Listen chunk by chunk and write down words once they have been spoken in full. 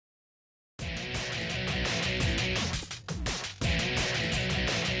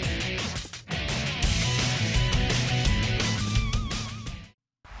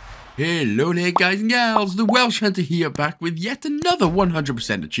Hello there guys and gals, the Welsh Hunter here, back with yet another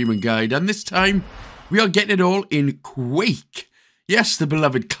 100% achievement guide, and this time we are getting it all in Quake. Yes, the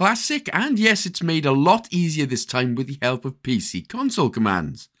beloved classic, and yes, it's made a lot easier this time with the help of PC console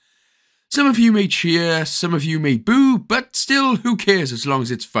commands. Some of you may cheer, some of you may boo, but still, who cares as long as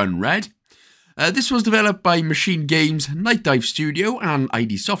it's fun, right? This was developed by Machine Games, Night Dive Studio and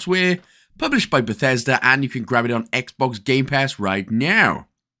ID Software, published by Bethesda, and you can grab it on Xbox Gamepass right now.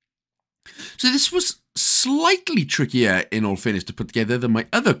 So this was slightly trickier, in all fairness, to put together than my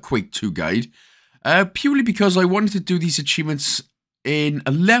other Quake 2 guide, purely because I wanted to do these achievements in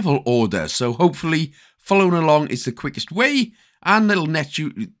a level order, so hopefully following along is the quickest way, and it'll net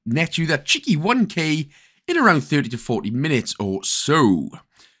you that cheeky 1k in around 30 to 40 minutes or so.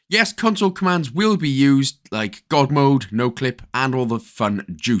 Yes, console commands will be used, like God Mode, No Clip, and all the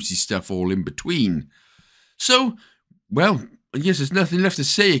fun, juicy stuff all in between. So, well, I guess there's nothing left to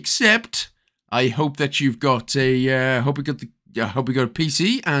say except I hope that you've got a hope we got a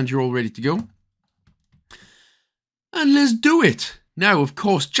PC and you're all ready to go. And let's do it. Now, of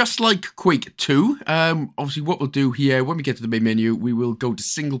course, just like Quake 2, obviously what we'll do here when we get to the main menu, we will go to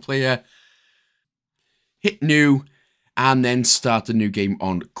single player, hit new, and then start a new game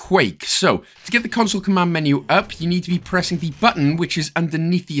on Quake. So, to get the console command menu up, you need to be pressing the button which is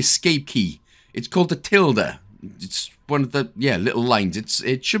underneath the escape key. It's called the tilde. It's one of the, little lines.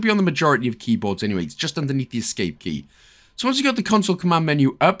 It should be on the majority of keyboards anyway. It's just underneath the escape key. So once you've got the console command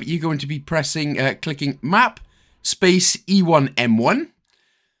menu up, you're going to be pressing, clicking map, space, E1, M1.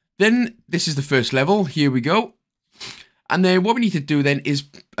 Then, this is the first level. Here we go. And then what we need to do then is,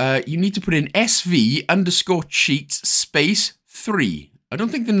 you need to put in SV underscore cheats space 3. I don't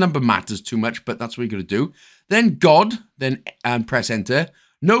think the number matters too much, but that's what you're going to do. Then God, and press enter.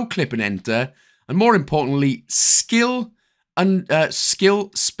 No clip and enter. And more importantly, skill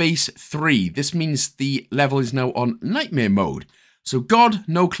space 3. This means the level is now on nightmare mode. So God,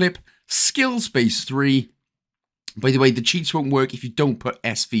 no clip, skill space 3. By the way, the cheats won't work if you don't put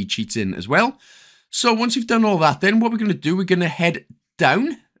SV cheats in as well. So once you've done all that, then what we're going to do, we're going to head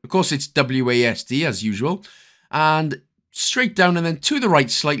down. Of course, it's WASD as usual. And straight down and then to the right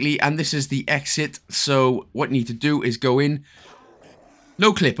slightly. And this is the exit. So what you need to do is go in,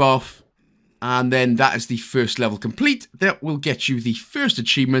 no clip off. And then that is the first level complete. That will get you the first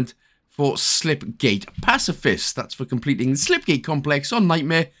achievement for Slipgate Pacifist. That's for completing the Slipgate complex on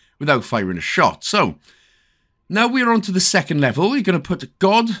Nightmare without firing a shot. So, now we're on to the second level. You're going to put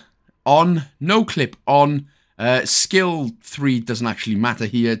God on, no clip on. Skill 3 doesn't actually matter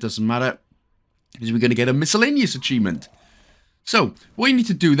here. It doesn't matter, because we're going to get a miscellaneous achievement. So, what you need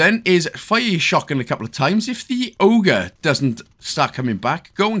to do then is fire your shotgun a couple of times. If the ogre doesn't start coming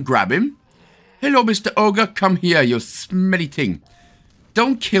back, go and grab him. Hello, Mr. Ogre, come here, you smelly thing.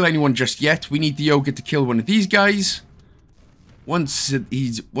 Don't kill anyone just yet. We need the ogre to kill one of these guys. Once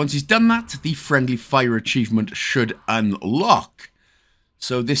he's done that, the friendly fire achievement should unlock.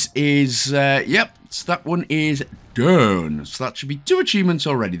 So this is, yep, so that one is done. So that should be 2 achievements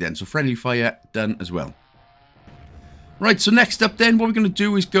already then. So friendly fire done as well. Right, so next up then, what we're going to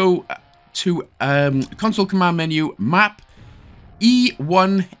do is go to console command menu, map,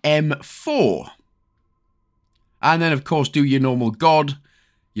 E1M4. And then, of course, do your normal God,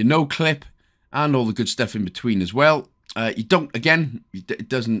 your no clip, and all the good stuff in between as well. You don't, again, it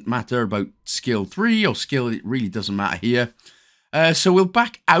doesn't matter about skill 3 or skill, it really doesn't matter here. So we'll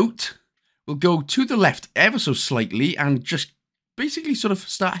back out. We'll go to the left ever so slightly and just basically sort of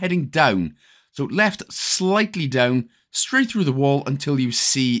start heading down. So left slightly down, straight through the wall until you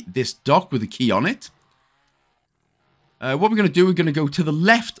see this dock with a key on it. What we're going to do, we're going to go to the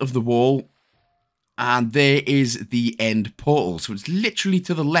left of the wall, and there is the end portal. So it's literally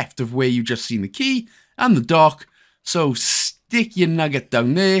to the left of where you've just seen the key and the dock. So stick your nugget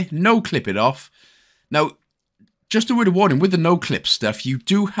down there, no clip it off. Now, just a word of warning, with the no clip stuff, you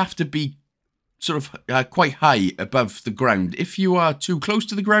do have to be sort of quite high above the ground. If you are too close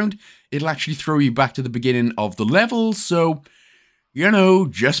to the ground, it'll actually throw you back to the beginning of the level. So, you know,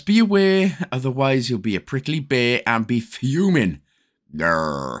 just be aware, otherwise you'll be a prickly bear and be fuming.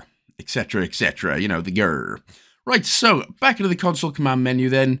 Grrr, etc, etc, you know, the grrr. Right, so, back into the console command menu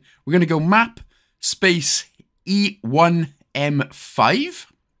then. We're going to go map, space, E1M5.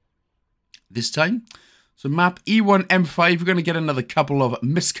 This time. So map E1M5, we're going to get another couple of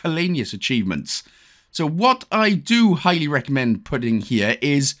miscellaneous achievements. So what I do highly recommend putting here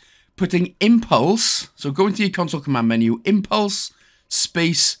is putting impulse. So go into your console command menu, impulse,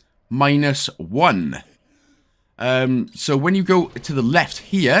 space, -1. So when you go to the left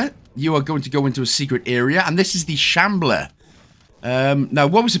here, you are going to go into a secret area, and this is the Shambler. Now,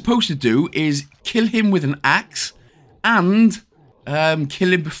 what we're supposed to do is kill him with an axe and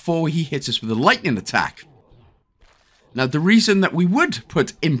kill him before he hits us with a lightning attack. Now, the reason that we would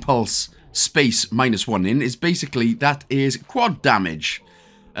put impulse space -1 in is basically that is quad damage,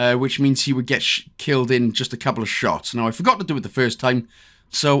 which means he would get killed in just a couple of shots. Now, I forgot to do it the first time,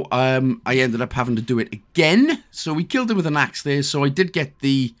 so I ended up having to do it again. So we killed him with an axe there, so I did get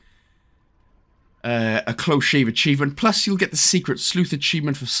the a close shave achievement. Plus, you'll get the secret sleuth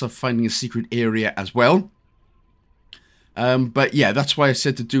achievement for finding a secret area as well. But yeah, that's why I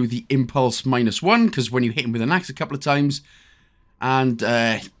said to do the impulse -1, because when you hit him with an axe a couple of times and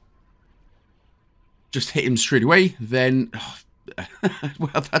just hit him straight away, then... Oh,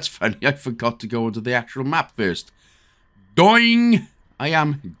 well, that's funny. I forgot to go onto the actual map first. Doing! I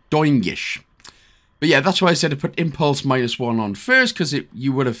am doingish. But yeah, that's why I said to put impulse -1 on first, because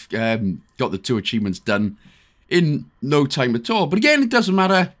you would have got the 2 achievements done in no time at all. But again, it doesn't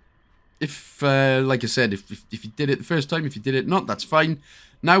matter. If, like I said, if you did it the first time, if you did it not, that's fine.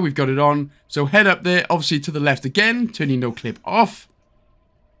 Now we've got it on. So head up there, obviously to the left again, turn your no clip off.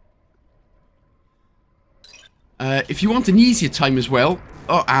 If you want an easier time as well,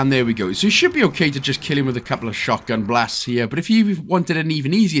 oh, and there we go. So you should be okay to just kill him with a couple of shotgun blasts here. But if you wanted an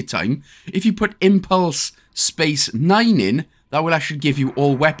even easier time, if you put impulse space 9 in, that will actually give you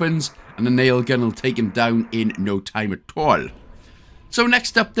all weapons, and the nail gun will take him down in no time at all. So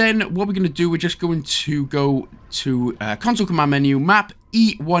next up then, what we're going to do, we're just going to go to console command menu, map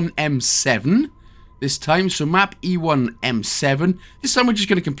E1M7 this time. So map E1M7. This time we're just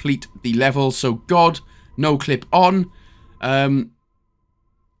going to complete the level. So God, no clip on. In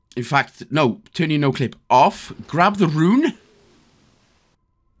fact, no, turn your no clip off. Grab the rune.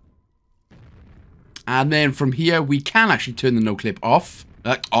 And then from here, we can actually turn the no clip off.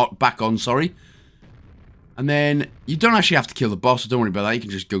 Back on, sorry. And then you don't actually have to kill the boss, so don't worry about that. You can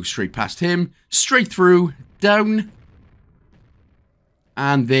just go straight past him. Straight through, down.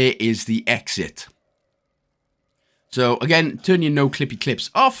 And there is the exit. So again, turn your no clippy clips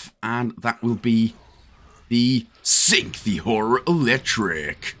off, and that will be the Sink the Horror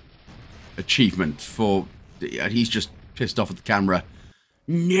Electric achievement for... he's just pissed off at the camera.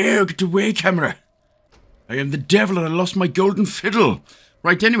 No, get away, camera. I am the devil and I lost my golden fiddle.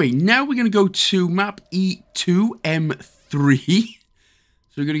 Right, anyway, now we're going to go to map E2M3.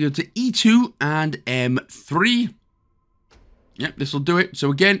 So we're going to go to E2 and M3. Yep, this will do it. So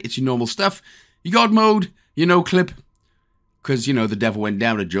again, it's your normal stuff. Your God mode, your no clip. Because, you know, the devil went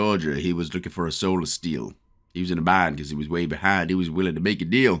down to Georgia. He was looking for a soul to steal. He was in a band because he was way behind. He was willing to make a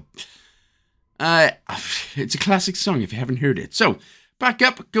deal. It's a classic song if you haven't heard it. So, back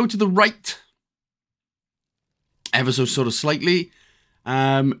up, go to the right. Ever so sort of slightly.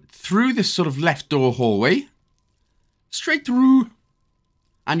 Through this sort of left door hallway, straight through,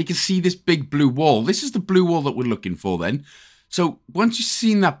 and you can see this big blue wall. This is the blue wall that we're looking for then. So once you've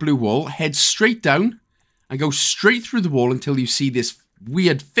seen that blue wall, head straight down and go straight through the wall until you see this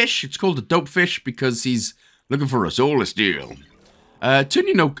weird fish. It's called a dope fish because he's looking for a soul to steal. Turn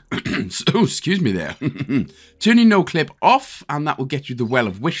your no... oh, excuse me there. Turn your no clip off, and that will get you the Well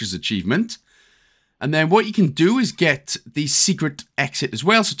of Wishes achievement. And then what you can do is get the secret exit as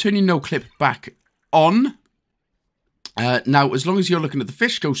well. So turn your no clip back on. Now, as long as you're looking at the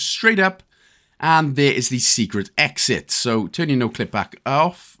fish, go straight up. And there is the secret exit. So turn your no clip back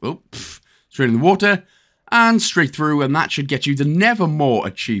off. Oh, straight in the water. And straight through. And that should get you the Nevermore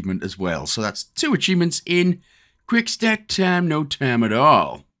achievement as well. So that's 2 achievements in quick stat time, no time at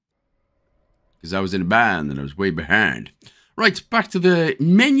all. Because I was in a band and I was way behind. Right, back to the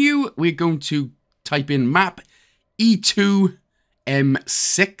menu. We're going to type in map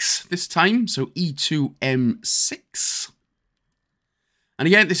E2M6 this time. So E2M6. And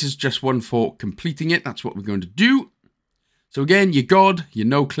again, this is just one for completing it. That's what we're going to do. So again, your God, your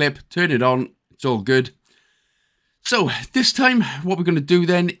no clip, turn it on. It's all good. So this time, what we're going to do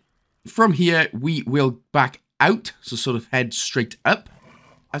then, from here, we will back out. So sort of head straight up,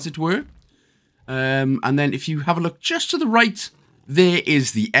 as it were. And then if you have a look just to the right, there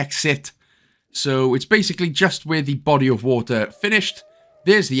is the exit. So it's basically just where the body of water finished.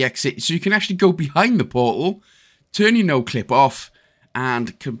 There's the exit. So you can actually go behind the portal, turn your no clip off,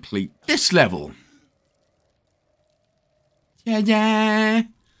 and complete this level. Yeah.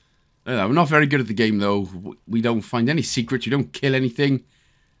 We're not very good at the game, though. We don't find any secrets. We don't kill anything.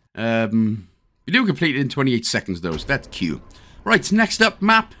 We do complete it in 28 seconds, though, so that's cute. Right, next up,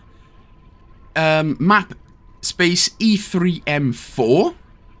 map. Map space E3M4.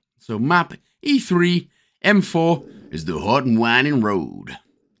 So map E3M4 is the hot and winding road.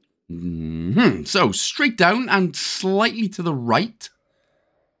 So, straight down and slightly to the right.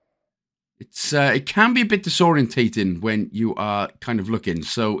 It can be a bit disorientating when you are kind of looking.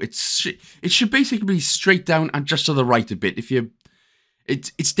 So, it should basically be straight down and just to the right a bit.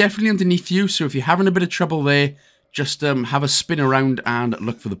 It's definitely underneath you, so if you're having a bit of trouble there, just have a spin around and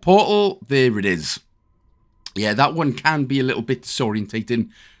look for the portal. There it is. Yeah, that one can be a little bit disorientating.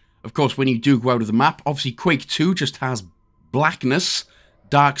 Of course, when you do go out of the map, obviously Quake 2 just has blackness,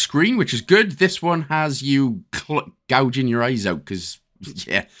 dark screen, which is good. This one has you gouging your eyes out because,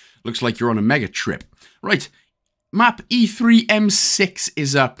 yeah, looks like you're on a mega trip. Right, map E3M6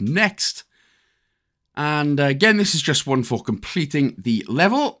 is up next. And again, this is just one for completing the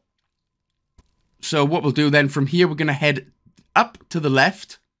level. So what we'll do then from here, we're going to head up to the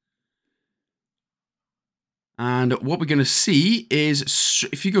left. And what we're going to see is,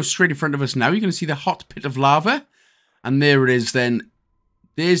 if you go straight in front of us now, you're going to see the hot pit of lava. And there it is then.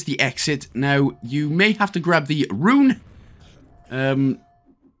 There's the exit. Now, you may have to grab the rune. But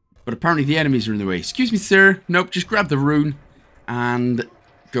apparently the enemies are in the way. Excuse me, sir. Nope, just grab the rune and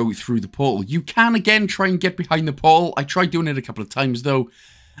go through the portal. You can, again, try and get behind the portal. I tried doing it a couple of times, though.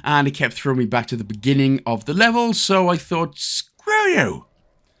 And it kept throwing me back to the beginning of the level. So I thought, screw you.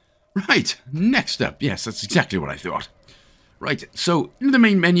 Right, next up. Yes, that's exactly what I thought. Right, so in the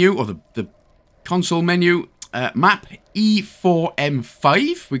main menu, or the console menu, map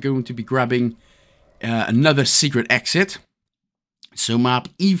E4M5. We're going to be grabbing another secret exit. So map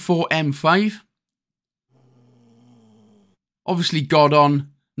E4M5. Obviously God on,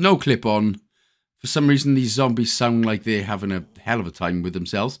 no clip on. For some reason these zombies sound like they're having a hell of a time with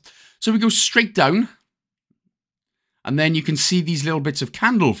themselves. So we go straight down. And then you can see these little bits of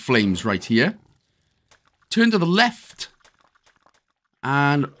candle flames right here. Turn to the left.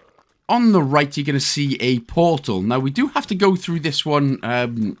 And on the right, you're going to see a portal. Now, we do have to go through this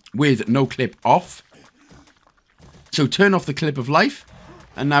one with no clip off. So turn off the clip of life.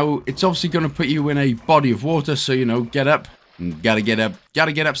 And now it's obviously going to put you in a body of water. So, you know, get up. And gotta get up.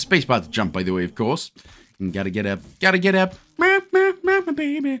 Gotta get up. Spacebar to jump, by the way, of course. And gotta get up. Gotta get up.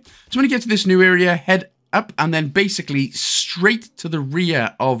 Baby. So when you get to this new area, head up and then basically straight to the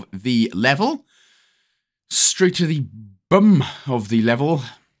rear of the level. Straight to the bum of the level,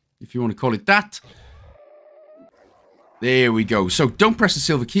 if you want to call it that. There we go. So don't press the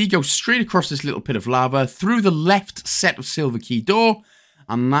silver key. Go straight across this little pit of lava through the left set of silver key door.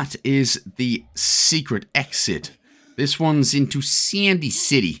 And that is the secret exit. This one's into Sandy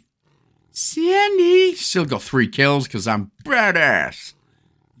City. Sandy! Still got 3 kills because I'm badass.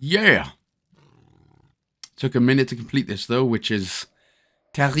 Yeah. Took a minute to complete this, though, which is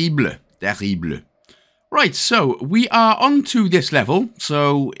terrible. Terrible. Right, so we are on to this level.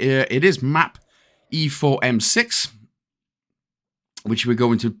 So it is map E4M6, which we're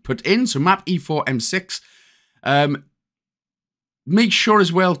going to put in. So map E4M6. Make sure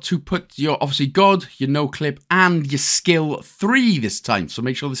as well to put your, obviously, God, your no clip, and your skill 3 this time. So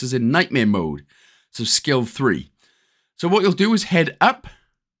make sure this is in nightmare mode. So skill 3. So what you'll do is head up.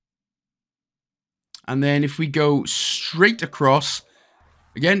 And then if we go straight across,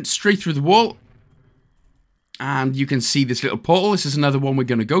 again, straight through the wall. And you can see this little portal. This is another one we're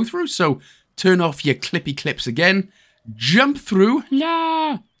going to go through. So turn off your clippy clips again. Jump through.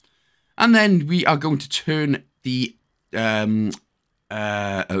 Yeah. And then we are going to turn the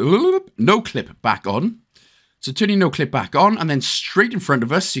no clip back on. So turning no clip back on. And then straight in front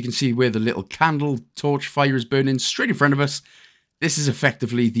of us, you can see where the little candle torch fire is burning. Straight in front of us. This is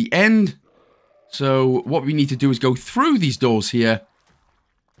effectively the end. So what we need to do is go through these doors here.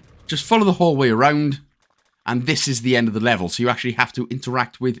 Just follow the hallway around. And this is the end of the level. So you actually have to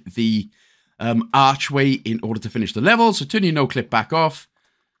interact with the archway in order to finish the level. So turn your no clip back off.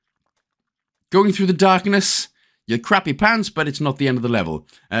 Going through the darkness. You crap your pants, but it's not the end of the level.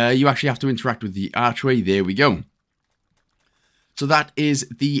 You actually have to interact with the archway. There we go. So that is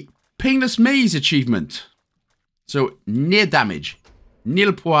the Painless Maze achievement. So, nil damage.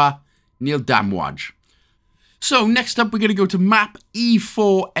 Nil points. Nil damage. So, next up, we're going to go to map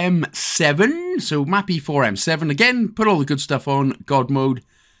E4M7. So, map E4M7. Again, put all the good stuff on God mode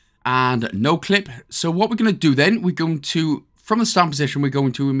and no clip. So, what we're going to do then, we're going to, from the start position, we're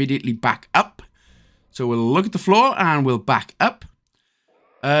going to immediately back up. So, we'll look at the floor and we'll back up.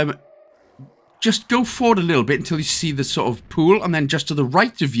 Just go forward a little bit until you see the sort of pool. And then just to the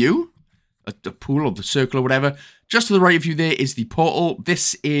right of you, the pool or the circle or whatever, just to the right of you there is the portal.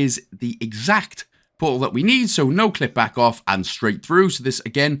 This is the exact portal that we need. So no clip back off and straight through. So this,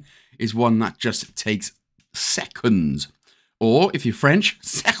 again, is one that just takes seconds. Or, if you're French,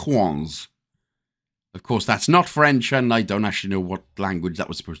 seconds. Of course, that's not French, and I don't actually know what language that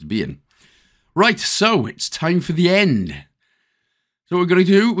was supposed to be in. Right, so it's time for the end. So what we're going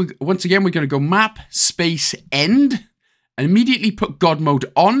to do, once again, we're going to go map, space, end, and immediately put God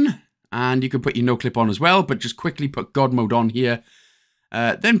mode on. And you can put your no clip on as well, but just quickly put God mode on here.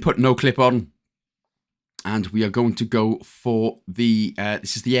 Then put no clip on. And we are going to go for the,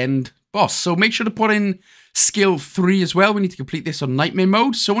 this is the end boss. So make sure to put in skill 3 as well. We need to complete this on nightmare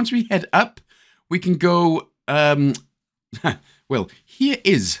mode. So once we head up, we can go, well, here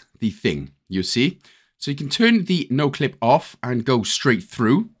is the thing, you see. So you can turn the no clip off and go straight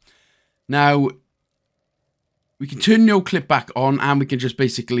through. Now, we can turn no clip back on and we can just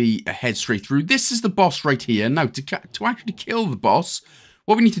basically head straight through. This is the boss right here. Now, to actually kill the boss,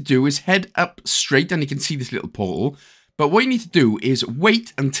 what we need to do is head up straight, and you can see this little portal. But what you need to do is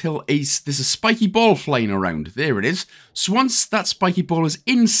wait until there's a spiky ball flying around. There it is. So once that spiky ball is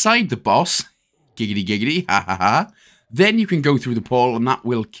inside the boss, giggity giggity, ha ha ha, then you can go through the portal and that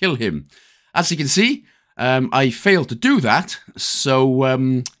will kill him. As you can see, I failed to do that. So,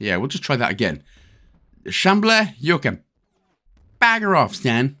 yeah, we'll just try that again. Shambler, you can bagger off,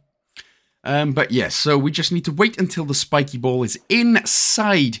 Stan. But yes, so we just need to wait until the spiky ball is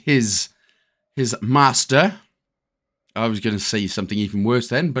inside his master. I was going to say something even worse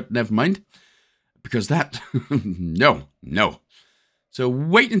then, but never mind. Because that, no. So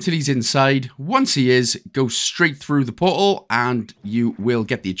wait until he's inside. Once he is, go straight through the portal and you will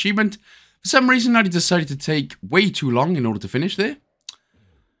get the achievement. For some reason, I decided to take way too long in order to finish there.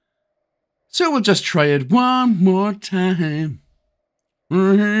 So we'll just try it one more time.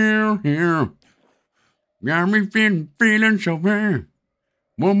 Here. Got me feeling so bad.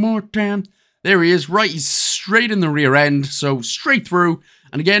 One more time. There he is. Right, he's straight in the rear end. So straight through.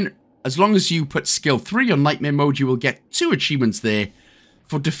 And again, as long as you put skill 3 on nightmare mode, you will get 2 achievements there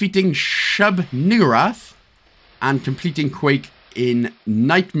for defeating Shub Niggurath and completing Quake in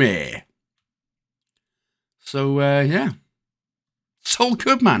Nightmare. So, yeah. So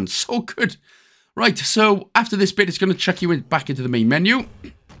good, man. So good. Right, so after this bit, it's going to chuck you back into the main menu.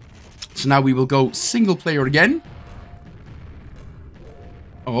 So now we will go single player again.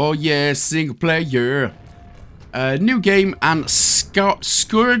 Oh, yeah, single player. New game and Scourge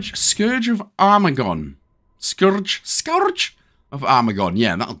of Armagon. Scourge of Armagon.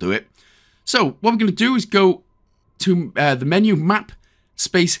 Yeah, that'll do it. So what we're going to do is go to the menu map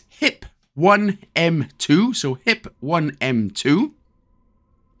space hip 1M2. So hip 1M2.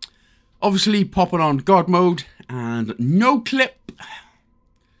 Obviously popping on God mode and no clip.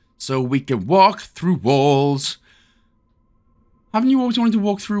 So we can walk through walls. Haven't you always wanted to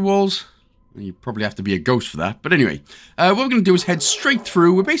walk through walls? You probably have to be a ghost for that. But anyway, what we're going to do is head straight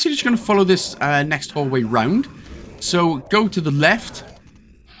through. We're basically just going to follow this next hallway round. So go to the left.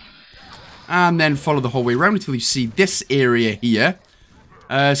 And then follow the hallway round until you see this area here.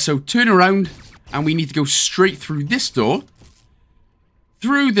 So turn around and we need to go straight through this door.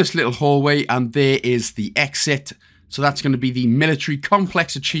 Through this little hallway, and there is the exit. So that's going to be the military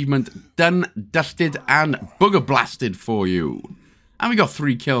complex achievement done, dusted, and bugger blasted for you. And we got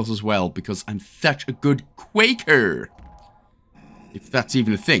 3 kills as well, because I'm such a good Quaker. If that's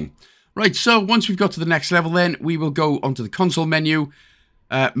even a thing. Right, so once we've got to the next level then, we will go onto the console menu.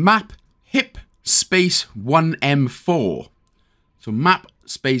 Map hip space 1M4. So map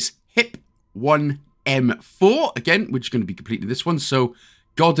space hip 1M4. Again, we're just going to be completing this one. So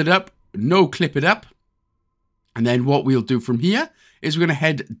God it up, no clip it up. And then what we'll do from here is we're going to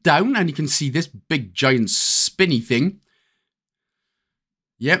head down and you can see this big giant spinny thing.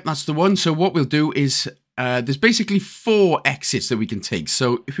 Yep, that's the one. So what we'll do is there's basically 4 exits that we can take.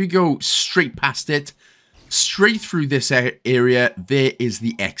 So if we go straight past it, straight through this area, there is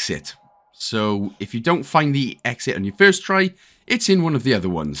the exit. So if you don't find the exit on your first try, it's in one of the other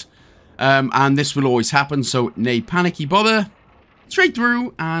ones. And this will always happen, so nay panicky bother. Straight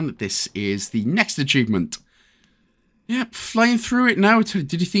through, and this is the next achievement. Yep, flying through it now.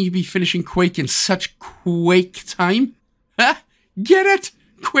 Did you think you'd be finishing Quake in such Quake time? Huh? Get it?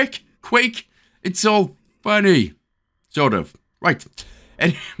 Quick, Quake. It's all funny. Sort of. Right.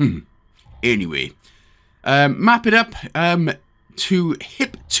 Anyway. Map it up to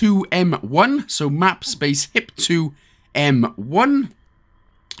hip 2M1. So map space hip 2M1.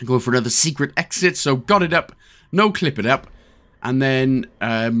 Go for another secret exit. So got it up. No clip it up. And then,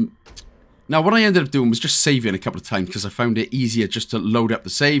 now what I ended up doing was just saving a couple of times because I found it easier just to load up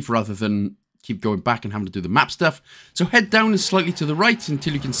the save rather than keep going back and having to do the map stuff. So head down and slightly to the right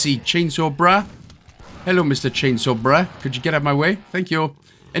until you can see Chainsaw Bruh. Hello, Mr. Chainsaw Bruh. Could you get out of my way? Thank you.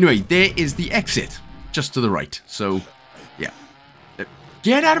 Anyway, there is the exit. Just to the right. So, yeah.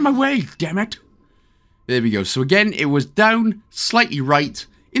 Get out of my way, damn it. There we go. So again, it was down, slightly right,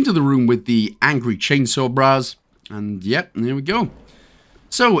 into the room with the angry chainsaw bras. And yep, there we go.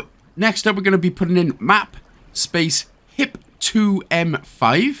 So next up, we're going to be putting in map space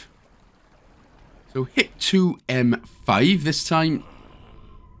hip2m5. So hip2m5 this time.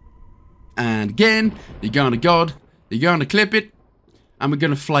 And again, you're going to God, you're going to clip it. And we're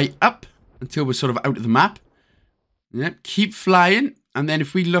going to fly up until we're sort of out of the map. Yep, keep flying. And then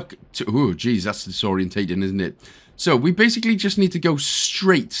if we look to... Oh, geez, that's disorientating, isn't it? So we basically just need to go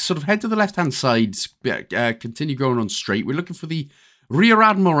straight. Sort of head to the left-hand side. Continue going on straight. We're looking for the rear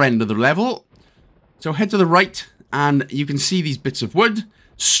admiral end of the level. So head to the right. And you can see these bits of wood.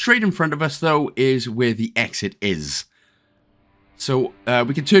 Straight in front of us, though, is where the exit is. So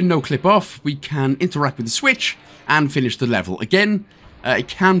we can turn no clip off. We can interact with the switch and finish the level. Again, it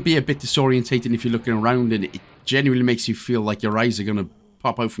can be a bit disorientating if you're looking around, and it genuinely makes you feel like your eyes are going to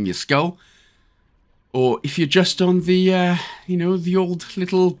pop out from your skull. Or if you're just on the, you know, the old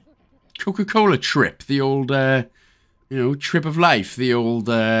little Coca-Cola trip. The old, you know, trip of life. The old,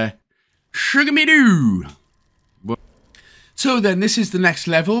 sugar-me-doo. So then, this is the next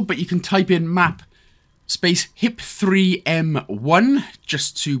level, but you can type in map space hip3m1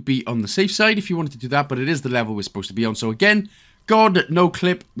 just to be on the safe side if you wanted to do that, but it is the level we're supposed to be on. So again, God, no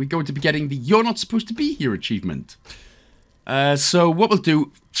clip, we're going to be getting the You're Not Supposed to Be Here achievement. So what we'll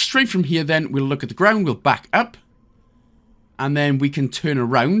do, straight from here then, we'll look at the ground, we'll back up, and then we can turn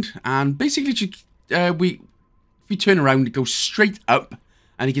around, and basically we turn around, it goes straight up,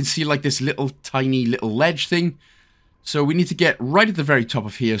 and you can see like this little tiny little ledge thing. So we need to get right at the very top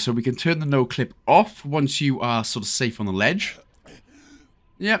of here so we can turn the no clip off once you are sort of safe on the ledge.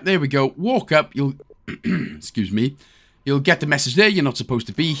 Yep, there we go. Walk up, you'll... excuse me. You'll get the message there, you're not supposed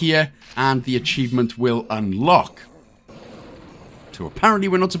to be here, and the achievement will unlock. So apparently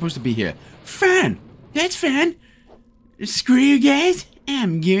we're not supposed to be here. Fun! That's fun! Screw you guys,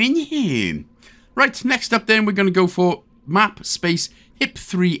 I'm going home. Right, next up then we're going to go for map space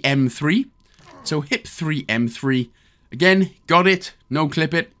hip3m3. So hip3m3. Again, got it, no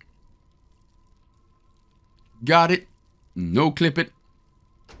clip it. Got it, no clip it.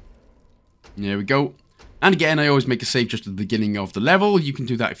 There we go. And again, I always make a save just at the beginning of the level. You can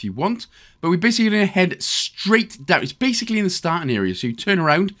do that if you want. But we're basically going to head straight down. It's basically in the starting area. So you turn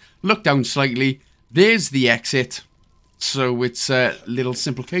around, look down slightly. There's the exit. So it's a little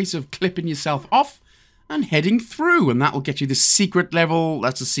simple case of clipping yourself off and heading through. And that will get you the secret level.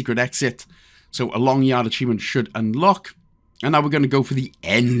 That's a secret exit. So a long yard achievement should unlock. And now we're going to go for the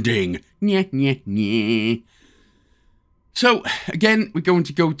ending. So again, we're going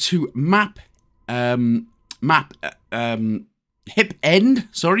to go to map hip end.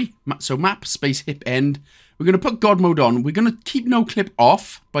 Sorry. So map space hip end. We're going to put God mode on. We're going to keep no clip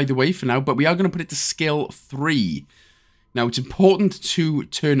off, by the way, for now. But we are going to put it to skill 3. Now, it's important to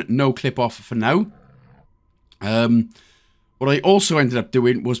turn no clip off for now. What I also ended up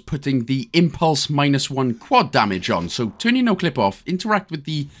doing was putting the impulse -1 quad damage on. So turn your no clip off, interact with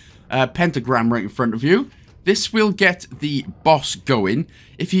the pentagram right in front of you. This will get the boss going.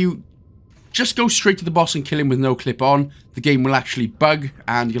 If you just go straight to the boss and kill him with no clip on, the game will actually bug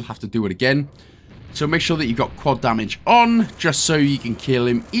and you'll have to do it again. So make sure that you've got quad damage on, just so you can kill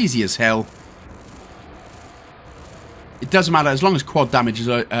him easy as hell. It doesn't matter, as long as quad damage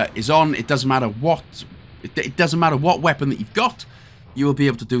is on, it doesn't matter what... It doesn't matter what weapon that you've got, you will be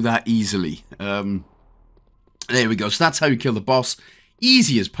able to do that easily. There we go. So that's how you kill the boss.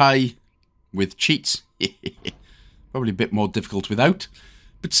 Easy as pie with cheats. Probably a bit more difficult without.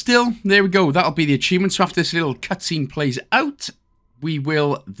 But still, there we go. That'll be the achievement. So after this little cutscene plays out, we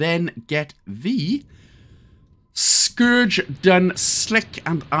will then get the Scourge Done Slick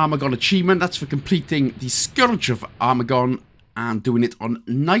and Armagon achievement. That's for completing the Scourge of Armagon and doing it on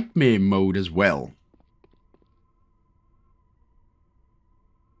Nightmare mode as well.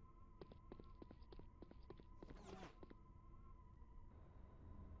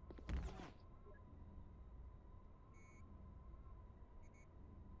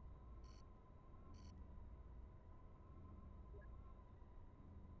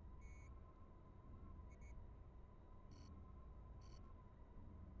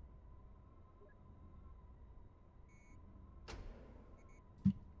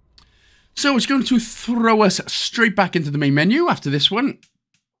 So it's going to throw us straight back into the main menu after this one.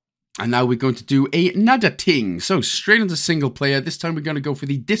 And now we're going to do another thing. So straight into single player. This time we're going to go for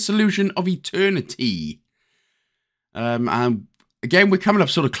the Dissolution of Eternity. And again, we're coming up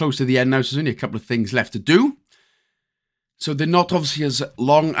sort of close to the end now. So there's only a couple of things left to do. So they're not obviously as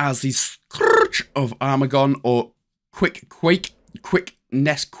long as the Scourge of Armagon or Quake.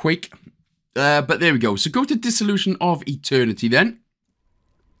 But there we go. So go to Dissolution of Eternity then.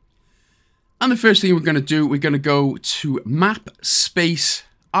 And the first thing we're going to do, we're going to go to map space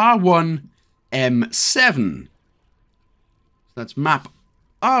R1 M7. So that's map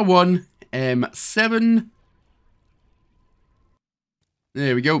R1 M7.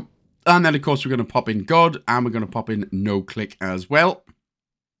 There we go. And then, of course, we're going to pop in God, and we're going to pop in No Click as well.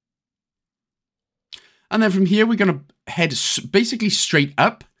 And then from here, we're going to head basically straight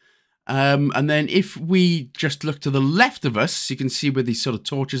up. And then if we just look to the left of us, you can see where these sort of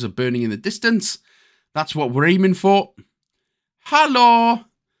torches are burning in the distance. That's what we're aiming for. Hello,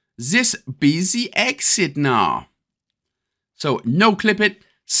 this busy exit now. So no clip it,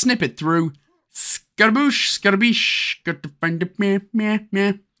 snip it through. Scaraboosh, scarabish, got to find it, meh.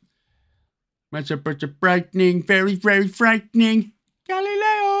 What's up, frightening, very, very frightening.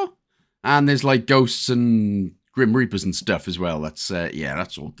 Galileo. And there's like ghosts and Grim Reapers and stuff as well. That's, yeah,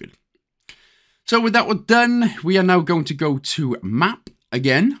 that's all good. So with that one done, we are now going to go to map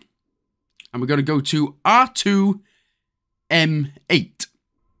again. And we're going to go to R2 M8.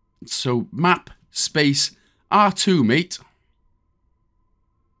 So map space R2, mate.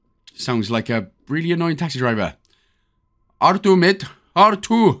 Sounds like a really annoying taxi driver. R2, mate.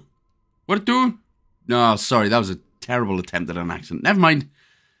 R2. What do? No, sorry, that was a terrible attempt at an accent. Never mind.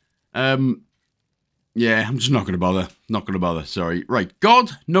 Yeah, I'm just not going to bother. Not going to bother, sorry. Right,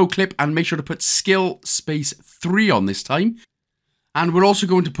 God, no clip, and make sure to put skill space 3 on this time. And we're also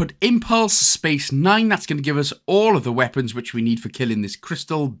going to put impulse space 9. That's going to give us all of the weapons which we need for killing this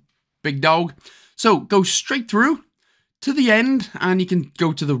crystal big dog. So go straight through to the end, and you can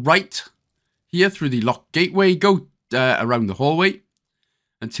go to the right here through the locked gateway. Go around the hallway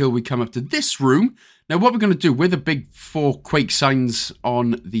until we come up to this room. Now, what we're going to do with the big 4 Quake signs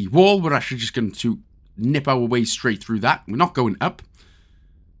on the wall, we're actually just going to nip our way straight through that. We're not going up.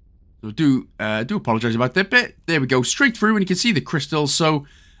 So do apologize about that bit. There we go, straight through, and you can see the crystals. So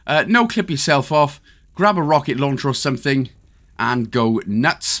no clip yourself off. Grab a rocket launcher or something and go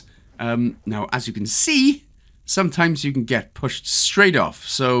nuts. Now, as you can see, sometimes you can get pushed straight off.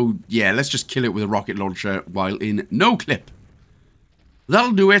 So yeah, let's just kill it with a rocket launcher while in no clip.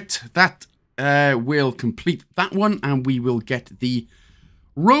 That'll do it. That will complete that one, and we will get the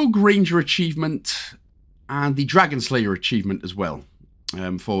Rogue Ranger achievement and the Dragon Slayer achievement as well,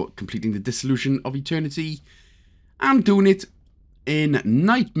 for completing the Dissolution of Eternity and doing it in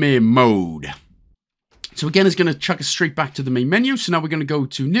Nightmare mode. So again, it's going to chuck us straight back to the main menu. So now we're going to go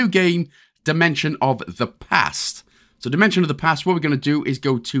to New Game, Dimension of the Past. So Dimension of the Past, what we're going to do is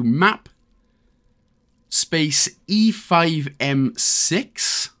go to Map space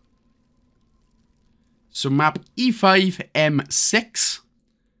E5M6. So map E5M6.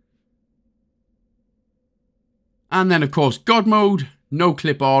 And then, of course, God mode, no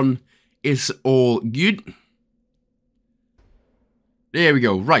clip on, is all good. There we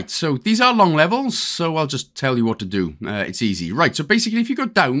go. Right, so these are long levels, so I'll just tell you what to do. It's easy. Right, so basically, if you go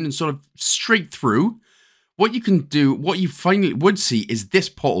down and sort of straight through, what you can do, what you finally would see is this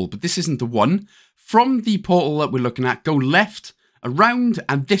portal, but this isn't the one. From the portal that we're looking at, go left, around,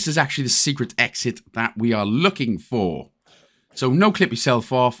 and this is actually the secret exit that we are looking for. So no clip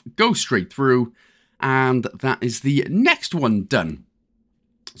yourself off, go straight through, and that is the next one done.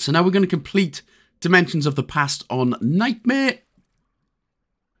 So now we're going to complete Dimensions of the Past on Nightmare.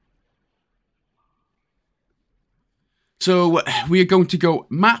 So we are going to go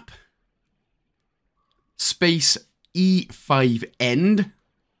map space E5 end.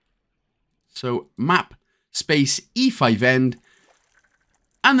 So map space E5 end.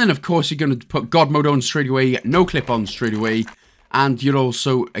 And then, of course, you're going to put God mode on straight away, no clip on straight away. And you'll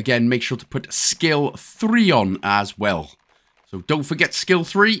also, again, make sure to put skill 3 on as well. So don't forget skill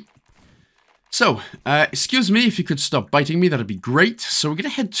 3. So, excuse me, if you could stop biting me, that'd be great. So we're going to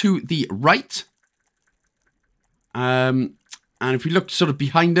head to the right. And if we look sort of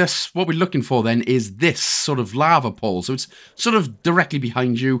behind us, what we're looking for then is this sort of lava pool. So it's sort of directly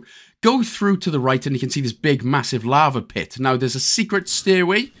behind you. Go through to the right and you can see this big, massive lava pit. Now, there's a secret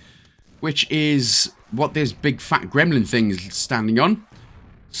stairway, which is what this big fat gremlin thing is standing on.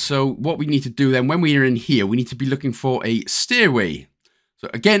 So what we need to do then, when we are in here, we need to be looking for a stairway. So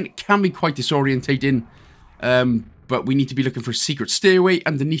again, it can be quite disorientating, but we need to be looking for a secret stairway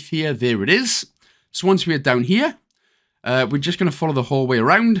underneath here. There it is. So once we are down here, we're just going to follow the hallway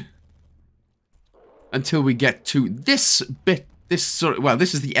around until we get to this bit. This sort of, well,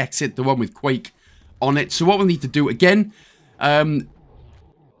 this is the exit, the one with Quake on it. So what we'll need to do again, I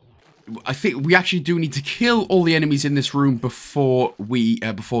think we actually do need to kill all the enemies in this room before we,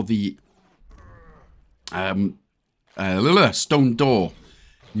 before the stone door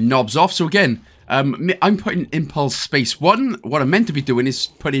knobs off. So again, I'm putting impulse space 1. What I'm meant to be doing is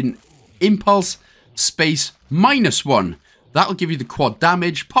putting impulse space -1. That'll give you the quad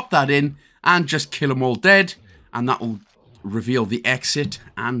damage. Pop that in and just kill them all dead. And that'll reveal the exit.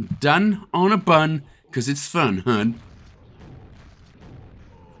 And done on a bun, because it's fun, hun.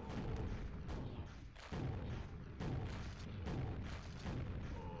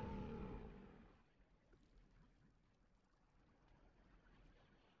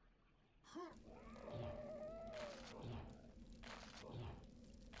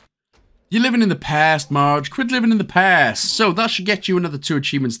 You're living in the past, Marge. Quit living in the past. So that should get you another 2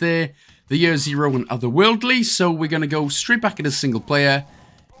 achievements there. The Year Zero and Otherworldly. So we're going to go straight back into single player.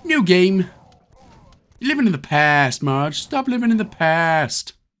 New game. You're living in the past, Marge. Stop living in the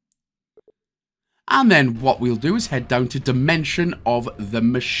past. And then what we'll do is head down to Dimension of the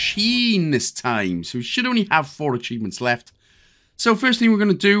Machine this time. So we should only have 4 achievements left. So first thing we're going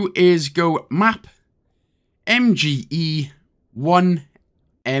to do is go map MGE1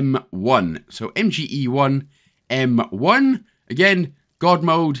 M1. So MGE1 M1. Again, God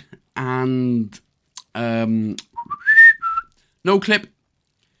mode and no clip.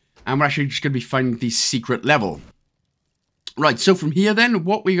 And we're actually just going to be finding the secret level. Right, so from here then,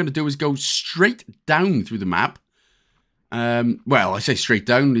 what we're going to do is go straight down through the map. Well, I say straight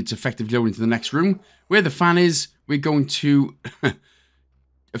down. It's effectively going into the next room. Where the fan is, we're going to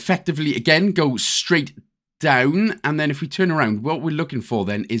effectively, again, go straight down, and then if we turn around, what we're looking for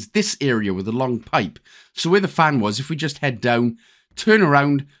then is this area with a long pipe. So where the fan was, if we just head down, turn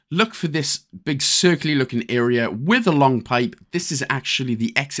around, look for this big circular looking area with a long pipe. This is actually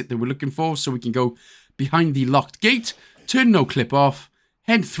the exit that we're looking for, so we can go behind the locked gate, turn no clip off,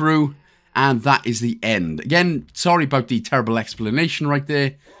 head through, and that is the end. Again, sorry about the terrible explanation right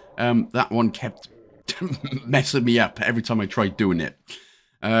there. That one kept messing me up every time I tried doing it.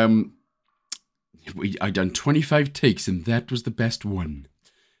 I done 25 takes and that was the best one.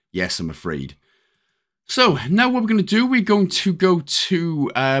 Yes, I'm afraid. So now what we're going to do, we're going to go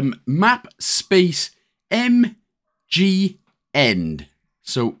to map space MG end.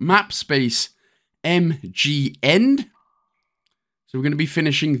 So map space MG end. So we're going to be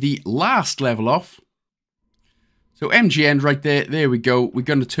finishing the last level off. So MG end right there. There we go. We're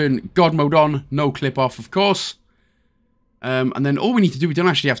going to turn God mode on. No clip off, of course. And then all we need to do, we don't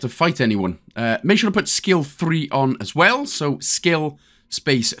actually have to fight anyone. Make sure to put skill 3 on as well. So skill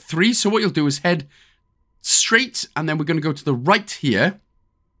space 3. So what you'll do is head straight, and then we're going to go to the right here.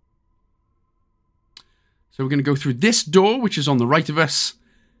 So we're going to go through this door, which is on the right of us.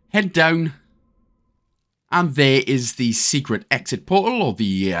 Head down. And there is the secret exit portal, or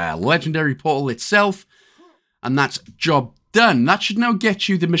the legendary portal itself. And that's job done. That should now get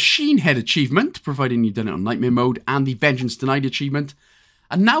you the Machine Head achievement, providing you've done it on Nightmare mode, and the Vengeance Denied achievement.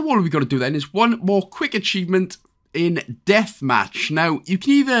 And now all we've got to do then is one more quick achievement in Deathmatch. Now, you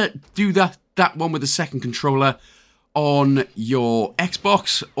can either do that one with the second controller on your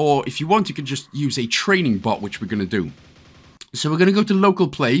Xbox, or if you want, you can just use a training bot, which we're going to do. So we're going to go to local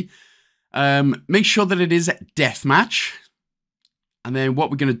play. Make sure that it is Deathmatch. And then what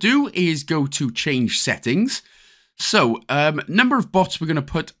we're going to do is go to change settings. So, number of bots we're going to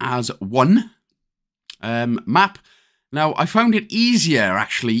put as 1. Map. Now, I found it easier,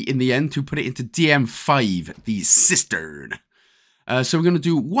 actually, in the end, to put it into DM5, the Cistern. So we're going to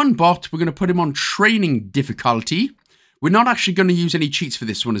do 1 bot. We're going to put him on training difficulty. We're not actually going to use any cheats for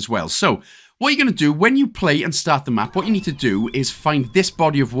this one as well. So, what you're going to do, when you play and start the map, what you need to do is find this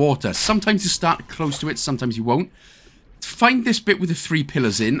body of water. Sometimes you start close to it, sometimes you won't. Find this bit with the 3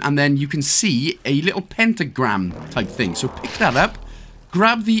 pillars in, and then you can see a little pentagram type thing. So pick that up,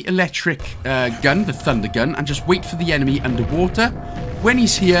 grab the electric gun, the thunder gun, and just wait for the enemy underwater. When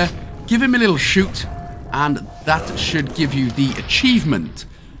he's here, give him a little shoot, and that should give you the achievement.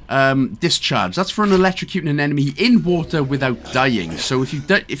 Discharge. That's for an electrocuting an enemy in water without dying. So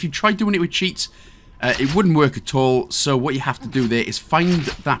if you try doing it with cheats, it wouldn't work at all. So what you have to do there is find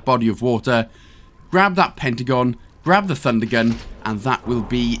that body of water, grab that pentagon, grab the thunder gun, and that will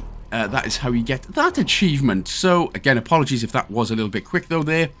be, that is how you get that achievement. So, again, apologies if that was a little bit quick, though,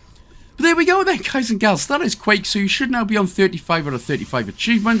 there. But there we go then, guys and gals. That is Quake, so you should now be on 35 out of 35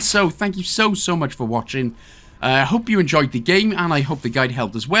 achievements. So, thank you so much for watching. I hope you enjoyed the game, and I hope the guide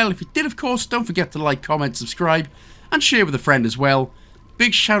helped as well. If you did, of course, don't forget to like, comment, subscribe, and share with a friend as well.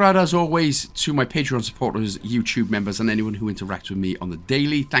 Big shout out, as always, to my Patreon supporters, YouTube members, and anyone who interacts with me on the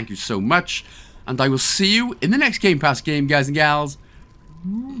daily. Thank you so much. And I will see you in the next Game Pass game, guys and gals.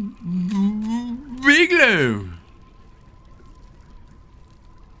 Big love.